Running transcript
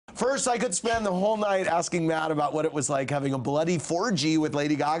First, I could spend the whole night asking Matt about what it was like having a bloody 4G with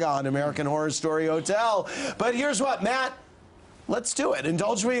Lady Gaga on American Horror Story Hotel. But here's what, Matt. Let's do it.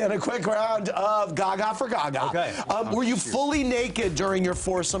 Indulge me in a quick round of Gaga for Gaga. Okay. Were you fully naked during your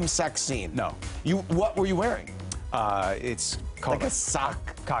foursome sex scene? No. What were you wearing? It's called Like a sock.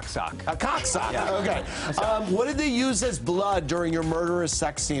 Cock sock. A cock sock. Yeah. Okay. What did they use as blood during your murderous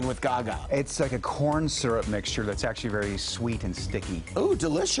sex scene with Gaga? It's like a corn syrup mixture that's actually very sweet and sticky. Ooh,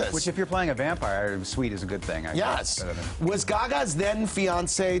 delicious. Which, if you're playing a vampire, sweet is a good thing. Yes. Was Gaga's then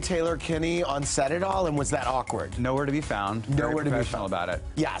fiance Taylor Kinney on set at all, and was that awkward? Nowhere to be found. Nowhere Very to be professional found. about it.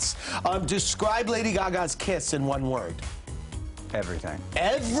 Yes. Describe Lady Gaga's kiss in one word. Everything.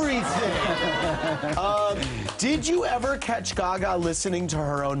 Everything. Did you ever catch Gaga listening to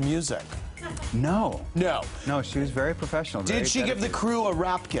her own music? No. No. No, she was very professional. Did she give the crew a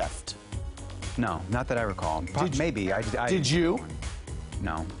rap gift? No, not that I recall. Maybe. Did you?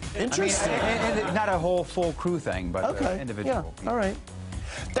 No. Interesting. I mean, not a whole full crew thing, but okay. individual. Yeah. All right.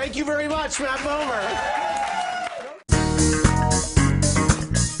 Thank you very much, Matt Bomer.